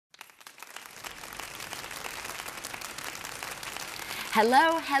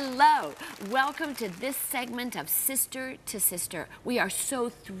Hello, hello. Welcome to this segment of Sister to Sister. We are so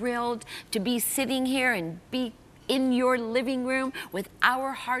thrilled to be sitting here and be in your living room with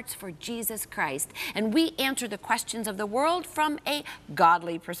our hearts for Jesus Christ. And we answer the questions of the world from a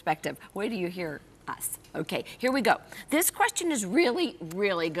godly perspective. Wait till you hear us. Okay, here we go. This question is really,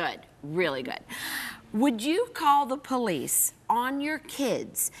 really good. Really good. Would you call the police on your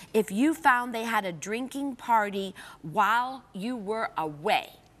kids if you found they had a drinking party while you were away?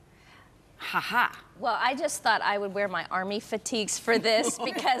 Ha. Well, I just thought I would wear my army fatigues for this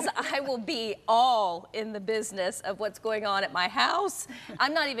because I will be all in the business of what's going on at my house.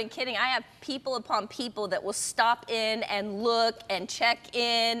 I'm not even kidding. I have people upon people that will stop in and look and check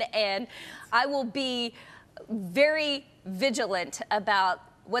in, and I will be very vigilant about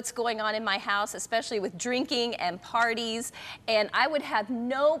what's going on in my house, especially with drinking and parties. And I would have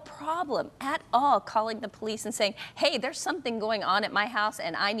no problem at all calling the police and saying, hey, there's something going on at my house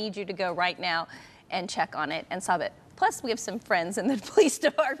and I need you to go right now and check on it and solve it. Plus, we have some friends in the police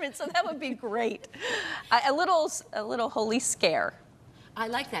department, so that would be great. A little holy scare. I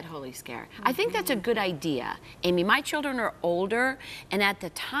like that holy scare. I think that's a good idea. Amy, my children are older, and at the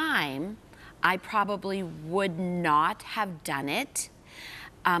time, I probably would not have done it.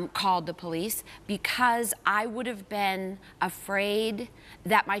 Called the police, because I would have been afraid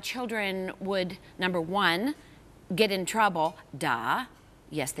that my children would, number one, get in trouble. Duh.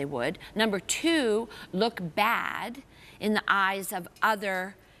 Yes, they would. Number two, look bad in the eyes of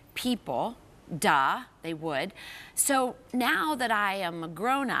other people. Duh, they would. So now that I am a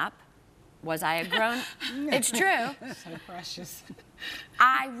grown-up, was I a grown? It's true. So precious.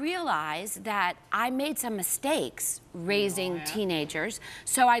 I realize that I made some mistakes raising teenagers.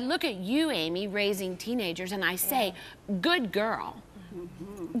 So I look at you, Amy, raising teenagers, and I say, good girl,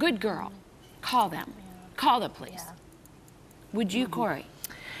 good girl, call them, call the police. Would you, Corey?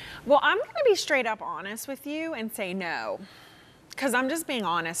 Well, I'm going to be straight up honest with you and say no, because I'm just being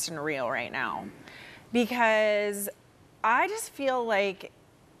honest and real right now, because I just feel like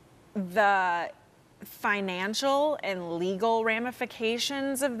the financial and legal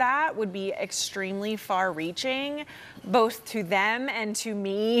ramifications of that would be extremely far-reaching, both to them and to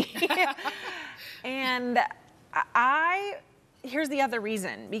me. And here's the other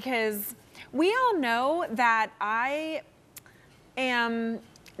reason, because we all know that I am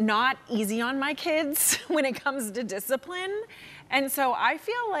not easy on my kids when it comes to discipline. And so I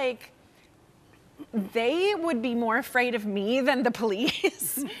feel like they would be more afraid of me than the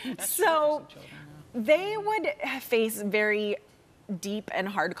police. So they would face very deep and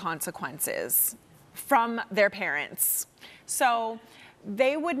hard consequences from their parents. So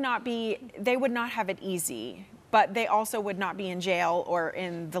they would not have it easy, but they also would not be in jail or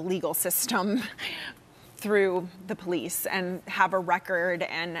in the legal system through the police and have a record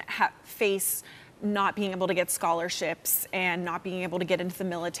and face not being able to get scholarships and not being able to get into the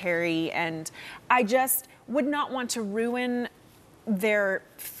military. And I just would not want to ruin their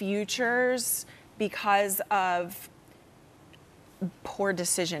futures because of poor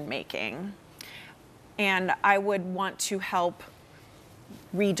decision making. And I would want to help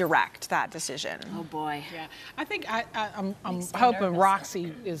redirect that decision. Oh boy. Yeah, I think I'm hoping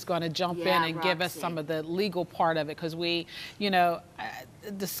Roxy is going to jump in and give us some of the legal part of it, because we,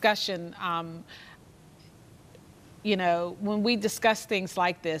 discussion, when we discuss things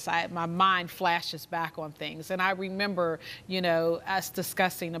like this, my mind flashes back on things. And I remember, us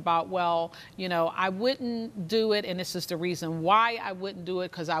discussing about, well, I wouldn't do it, and this is the reason why I wouldn't do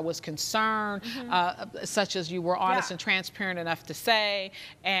it, because I was concerned, such as you were honest and transparent enough to say.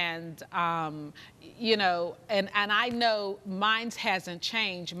 And, and I know mine hasn't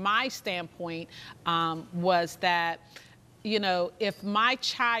changed. My standpoint was that, if my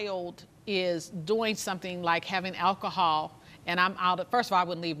child is doing something like having alcohol and I'm out, first of all, I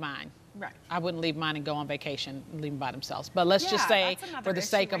wouldn't leave mine. Right. I wouldn't leave mine and go on vacation and leave them by themselves. But let's just say, for the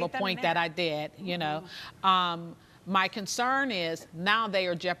sake of a point that I did, my concern is now they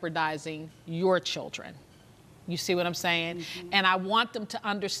are jeopardizing your children. You see what I'm saying? And I want them to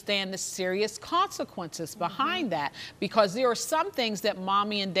understand the serious consequences behind that, because there are some things that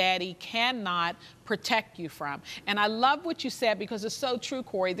mommy and daddy cannot protect you from. And I love what you said, because it's so true,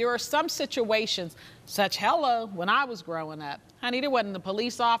 Corey. There are some situations, when I was growing up, honey, there wasn't a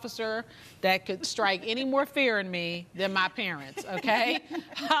police officer that could strike any more fear in me than my parents, okay?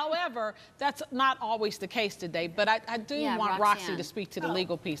 However, that's not always the case today, but I do want Roxy to speak to the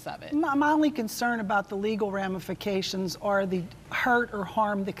legal piece of it. My only concern about the legal ramifications are the hurt or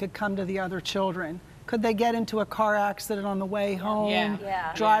harm that could come to the other children. could they get into a car accident on the way home,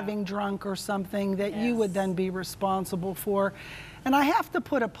 Yeah. driving drunk or something that you would then be responsible for. And I have to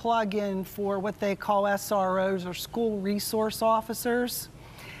put a plug in for what they call SROs, or school resource officers.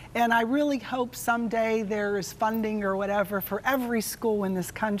 And I really hope someday there is funding or whatever for every school in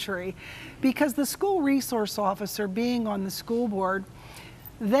this country, because the school resource officer, being on the school board,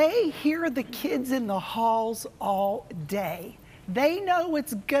 they hear the kids in the halls all day. They know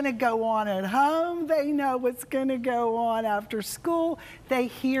what's going to go on at home. They know what's going to go on after school. They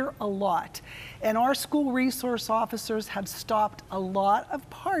hear a lot. And our school resource officers have stopped a lot of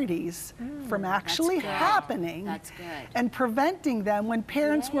parties from actually happening. That's good. And preventing them when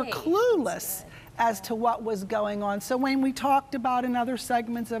parents were clueless as to what was going on. So when we talked about in other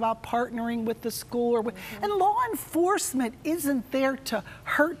segments about partnering with the school, or and law enforcement isn't there to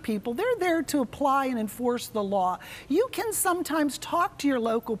hurt people. They're there to apply and enforce the law. You can sometimes talk to your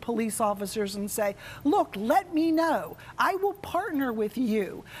local police officers and say, look, let me know. I will partner with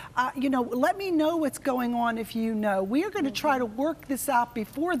you. You know, let me know what's going on if you know. We are going to try to work this out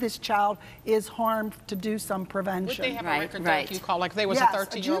before this child is harmed, to do some prevention. Would they have a record though, if you call, like if they was a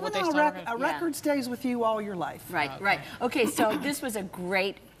 13-year-old, would they start a record stays with you all your life. Right, right. Okay, so this was a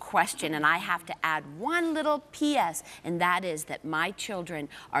great question, and I have to add one little PS, and that is that my children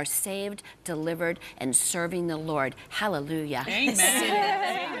are saved, delivered, and serving the Lord. Hallelujah. Amen.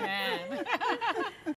 Amen.